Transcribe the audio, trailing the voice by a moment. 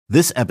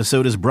This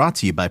episode is brought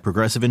to you by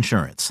Progressive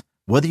Insurance.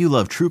 Whether you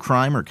love true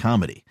crime or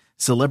comedy,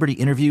 celebrity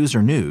interviews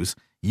or news,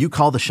 you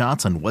call the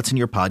shots on what's in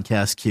your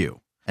podcast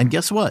queue. And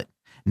guess what?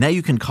 Now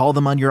you can call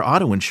them on your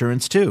auto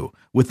insurance too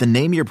with the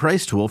Name Your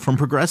Price tool from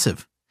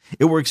Progressive.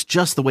 It works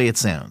just the way it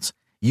sounds.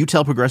 You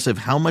tell Progressive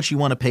how much you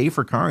want to pay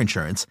for car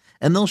insurance,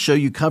 and they'll show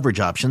you coverage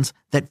options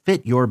that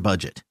fit your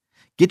budget.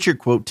 Get your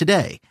quote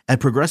today at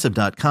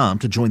Progressive.com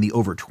to join the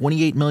over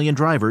 28 million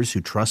drivers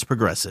who trust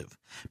Progressive.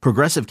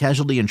 Progressive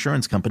Casualty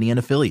Insurance Company and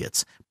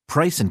Affiliates.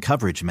 Price and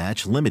coverage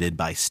match limited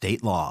by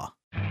state law.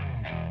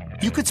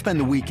 You could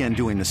spend the weekend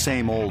doing the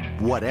same old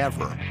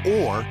whatever,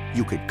 or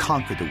you could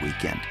conquer the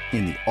weekend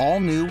in the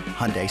all-new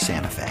Hyundai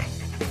Santa Fe.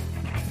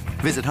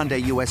 Visit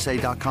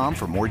HyundaiUSA.com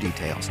for more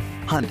details.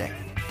 Hyundai,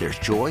 there's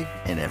joy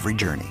in every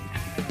journey.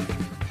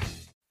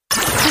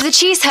 For the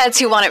cheeseheads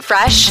who want it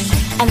fresh,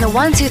 and the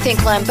ones who think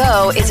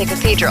Lambeau is a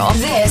cathedral,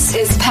 this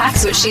is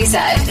Pax What She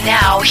Said.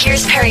 Now,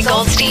 here's Perry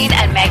Goldstein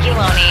and Maggie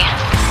Loney.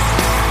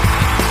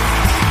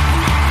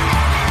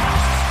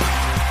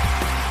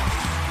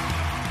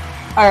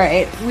 All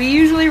right, we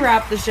usually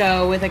wrap the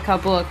show with a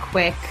couple of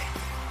quick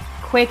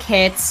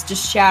hits,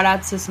 just shout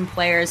outs to some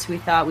players we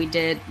thought we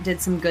did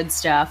some good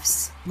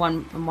stuffs.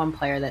 One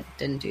player that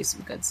didn't do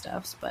some good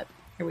stuffs, but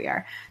here we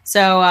are.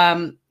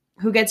 So,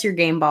 who gets your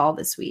game ball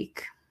this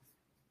week?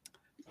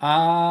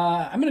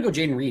 I'm going to go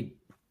Jayden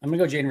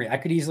Reed. I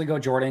could easily go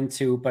Jordan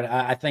too, but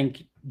I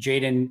think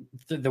Jayden,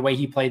 the way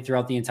he played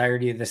throughout the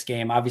entirety of this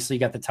game, obviously you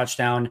got the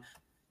touchdown.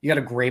 You got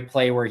a great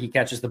play where he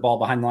catches the ball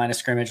behind the line of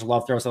scrimmage.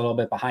 Love throws a little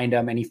bit behind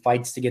him and he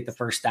fights to get the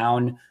first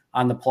down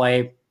on the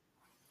play.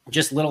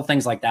 Just little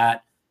things like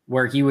that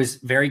where he was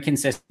very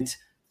consistent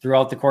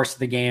throughout the course of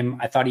the game.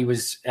 I thought he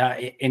was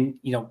very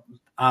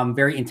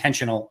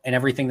intentional in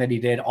everything that he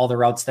did, all the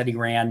routes that he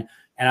ran.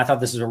 And I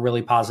thought this was a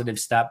really positive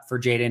step for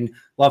Jayden.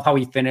 Love how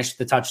he finished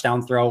the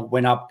touchdown throw,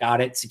 went up,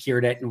 got it,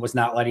 secured it, and was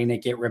not letting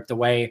it get ripped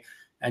away.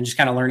 And just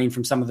kind of learning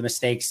from some of the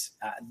mistakes.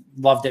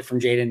 Loved it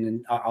from Jayden,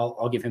 and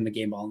I'll give him the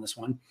game ball in this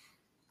one.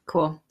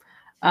 Cool.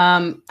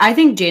 I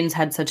think Jayden's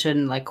had such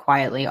a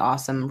quietly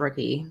awesome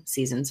rookie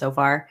season so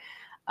far.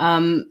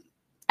 I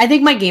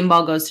think my game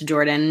ball goes to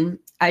Jordan.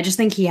 I just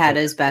think he had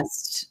his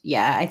best.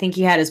 Yeah, I think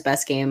he had his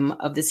best game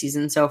of the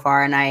season so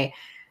far, and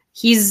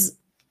he's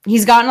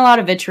gotten a lot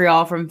of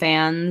vitriol from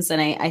fans,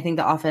 and I think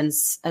the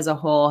offense as a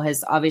whole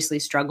has obviously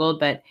struggled,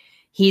 but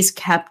he's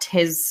kept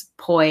his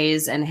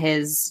poise and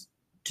his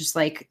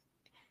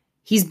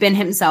he's been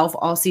himself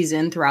all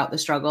season throughout the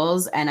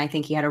struggles, and I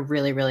think he had a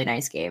really, really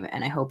nice game,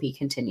 and I hope he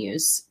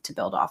continues to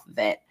build off of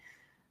it.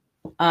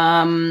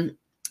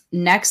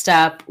 Next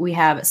up, we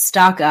have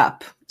Stock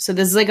Up. So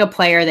this is a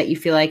player that you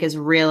feel like is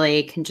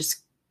really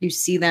you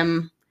see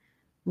them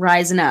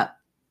rising up.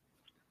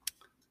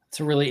 It's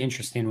a really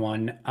interesting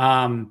one.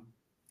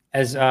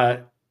 As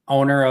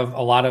owner of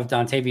a lot of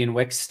Dontavian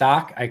Wicks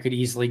stock, I could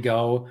easily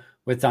go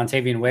with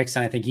Dontavian Wicks,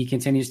 and I think he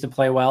continues to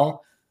play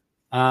well.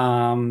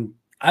 I'm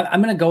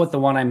going to go with the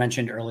one I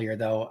mentioned earlier,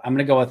 though. I'm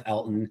going to go with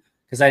Elton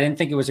because I didn't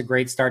think it was a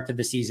great start to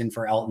the season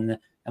for Elton.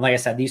 And like I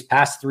said, these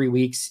past 3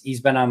 weeks, he's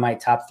been on my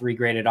top 3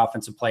 graded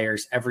offensive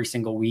players every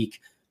single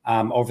week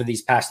over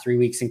these past 3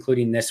 weeks,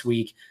 including this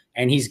week.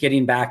 And he's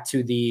getting back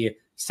to the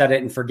set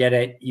it and forget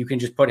it. You can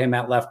just put him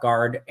at left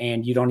guard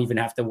and you don't even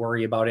have to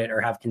worry about it or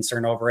have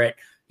concern over it.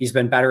 He's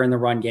been better in the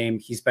run game.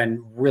 He's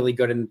been really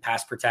good in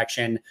pass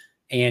protection.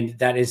 And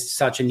that is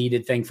such a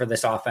needed thing for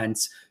this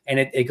offense. And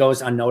it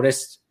goes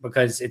unnoticed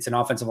because it's an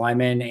offensive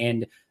lineman.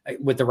 And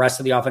with the rest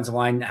of the offensive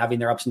line having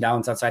their ups and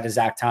downs outside of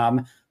Zach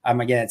Tom,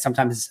 again,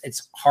 sometimes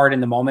it's hard in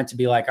the moment to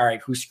be like, all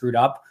right, who screwed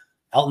up?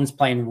 Elton's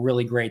playing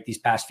really great these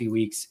past few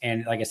weeks.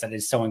 And like I said,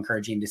 it's so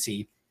encouraging to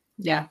see.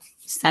 Yeah.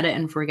 Set it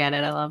and forget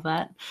it. I love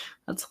that.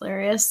 That's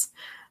hilarious.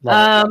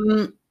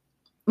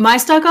 My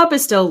Stock Up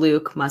is still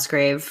Luke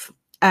Musgrave.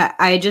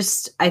 I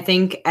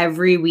think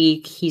every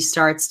week he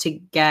starts to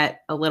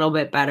get a little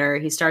bit better.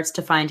 He starts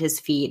to find his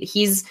feet.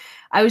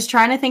 I was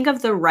trying to think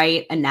of the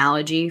right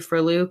analogy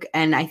for Luke.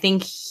 And I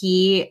think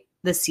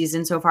this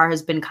season so far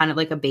has been kind of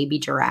like a baby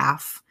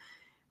giraffe,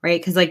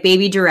 right? Because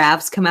baby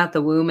giraffes come out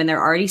the womb and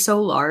they're already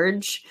so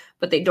large,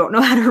 but they don't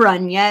know how to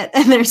run yet.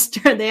 And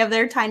they have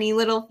their tiny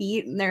little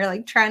feet and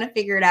they're trying to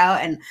figure it out.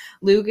 And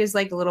Luke is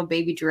like a little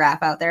baby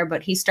giraffe out there,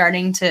 but he's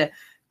starting to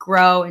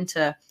grow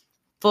into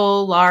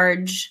full,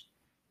 large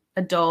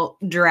adult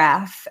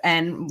giraffe.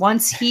 And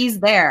once he's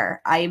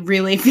there, I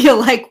really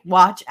feel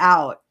watch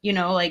out,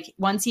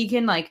 once he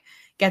can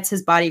gets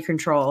his body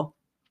control.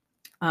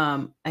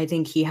 I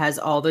think he has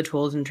all the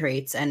tools and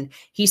traits, and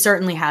he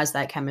certainly has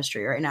that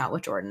chemistry right now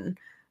with Jordan.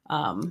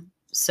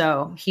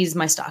 So he's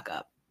my Stock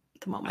Up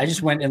at the moment. I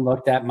just went and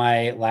looked at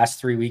my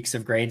last 3 weeks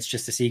of grades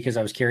just to see, because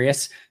I was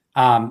curious.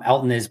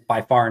 Elton is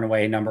by far and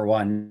away number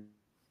one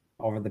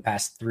over the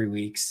past 3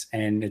 weeks,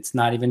 and it's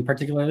not even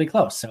particularly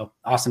close. So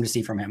awesome to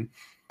see from him.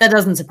 That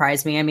doesn't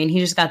surprise me. I mean, he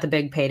just got the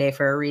big payday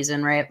for a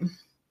reason, right?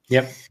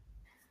 Yep.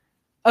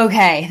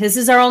 Okay, this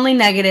is our only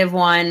negative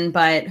one,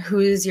 but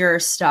who's your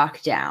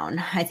stock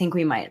down? I think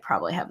we might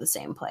probably have the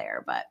same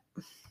player, but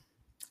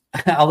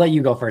I'll let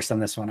you go first on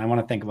this one. I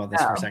want to think about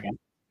this for a second.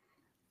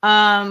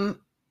 Actually,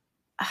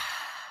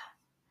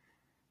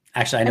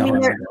 I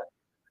know.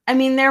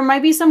 There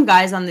might be some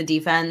guys on the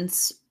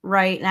defense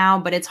right now,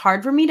 but it's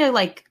hard for me to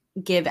like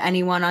give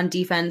anyone on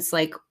defense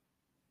like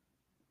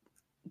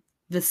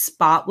the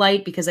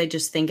spotlight because I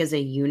just think as a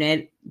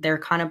unit they're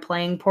kind of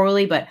playing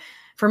poorly. But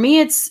for me,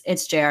 it's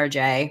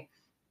JRJ.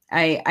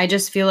 I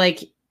just feel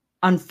like,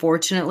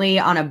 unfortunately,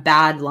 on a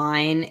bad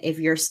line, if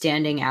you're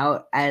standing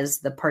out as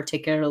the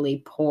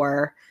particularly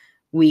poor,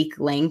 weak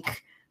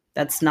link,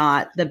 that's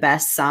not the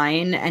best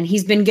sign. And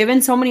he's been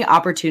given so many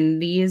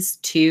opportunities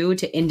to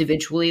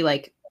individually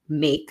like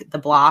make the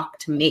block,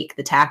 to make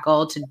the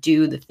tackle, to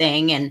do the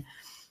thing,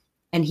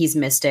 and he's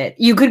missed it.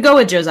 You could go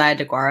with Josiah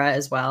DeGuara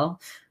as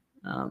well.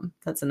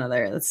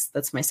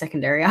 That's my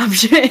secondary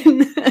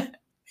option.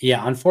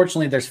 Yeah,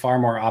 unfortunately, there's far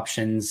more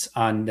options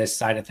on this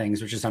side of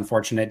things, which is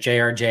unfortunate.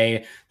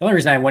 JRJ, the only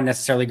reason I wouldn't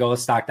necessarily go with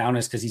stock down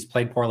is because he's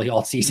played poorly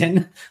all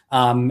season.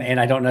 And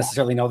I don't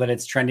necessarily know that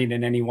it's trending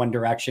in any one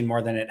direction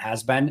more than it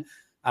has been.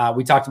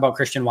 We talked about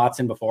Christian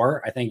Watson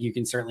before. I think you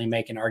can certainly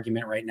make an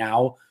argument right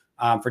now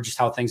for just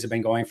how things have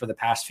been going for the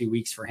past few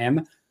weeks for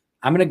him.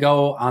 I'm going to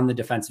go on the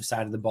defensive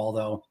side of the ball,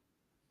 though.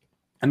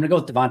 I'm going to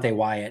go with Devonte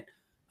Wyatt.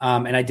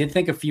 And I did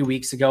think a few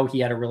weeks ago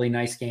he had a really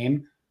nice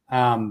game.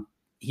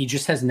 He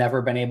just has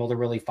never been able to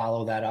really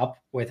follow that up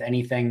with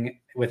anything,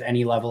 with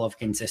any level of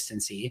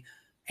consistency.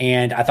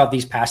 And I thought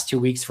these past 2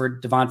 weeks for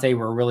Devonte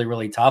were really,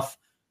 really tough.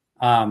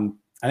 I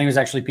think it was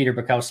actually Peter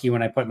Bukowski,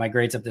 when I put my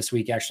grades up this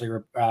week,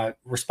 actually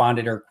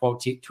responded or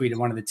tweeted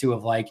one of the two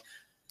of like,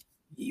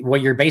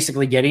 what you're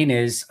basically getting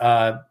is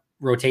a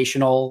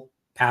rotational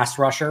pass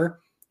rusher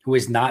who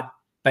has not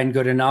been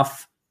good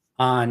enough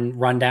on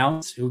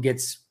rundowns, who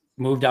gets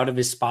moved out of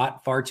his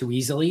spot far too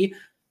easily.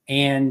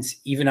 And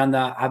even on the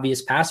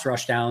obvious pass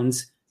rush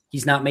downs,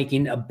 he's not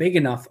making a big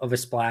enough of a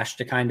splash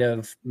to kind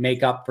of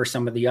make up for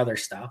some of the other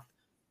stuff.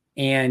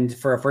 And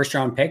for a first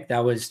round pick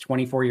that was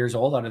 24 years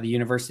old out of the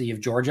University of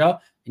Georgia,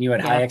 and you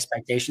had high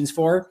expectations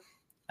for,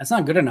 that's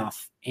not good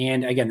enough.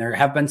 And again, there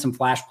have been some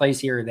flash plays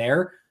here or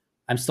there.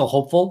 I'm still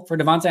hopeful for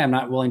Devonte. I'm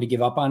not willing to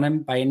give up on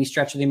him by any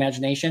stretch of the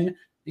imagination.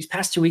 These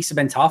past 2 weeks have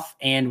been tough,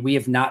 and we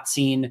have not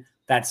seen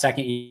that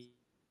second year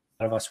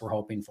of us were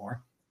hoping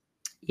for.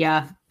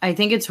 Yeah, I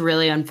think it's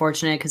really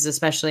unfortunate because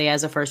especially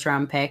as a first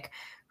round pick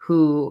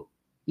who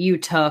you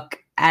took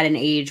at an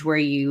age where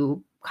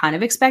you kind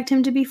of expect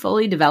him to be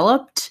fully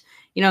developed.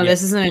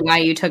 This isn't a guy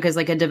you took as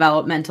like a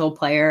developmental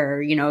player,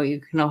 or, you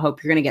can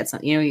hope you're going to get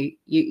some,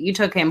 you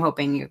took him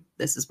hoping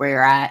this is where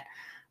you're at.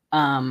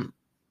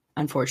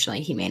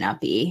 Unfortunately, he may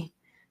not be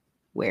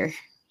where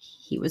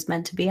he was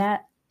meant to be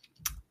at.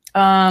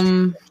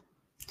 All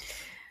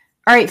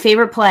right,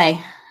 favorite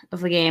play of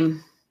the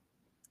game.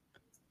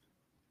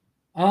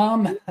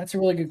 That's a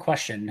really good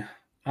question.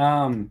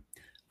 I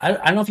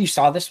don't know if you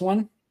saw this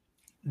one.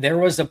 There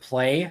was a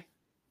play.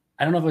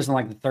 I don't know if it was in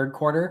like the third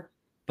quarter,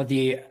 but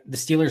the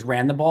Steelers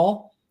ran the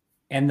ball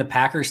and the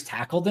Packers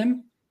tackled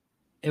him.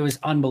 It was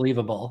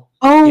unbeliable.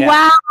 Oh,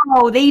 yeah.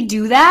 Wow. They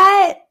do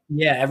that?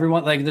 Yeah.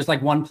 Everyone, like, there's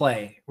like one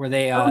play where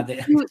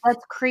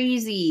that's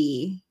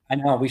crazy. I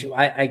know.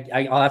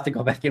 I'll have to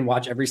go back and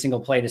watch every single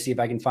play to see if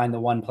I can find the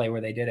one play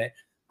where they did it.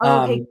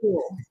 Okay,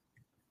 cool.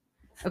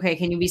 Okay,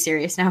 can you be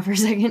serious now for a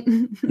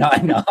second? No,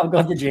 I'll go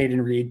with the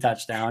Jaden Reed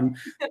touchdown.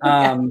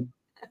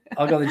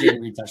 I'll go with the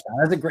Jaden Reed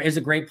touchdown. It's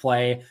a great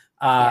play.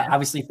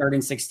 Obviously, 3rd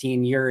and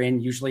 16, you're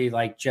in usually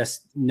like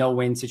just no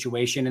win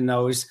situation in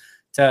those.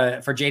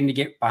 For Jaden to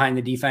get behind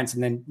the defense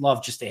and then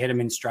Love just to hit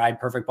him in stride,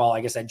 perfect ball.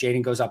 Like I said,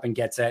 Jaden goes up and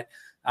gets it.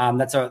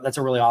 That's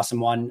a really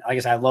awesome one. Like I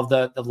said, I love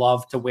the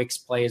Love to Wicks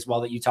play as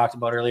well that you talked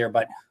about earlier.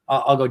 But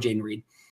I'll go Jaden Reed.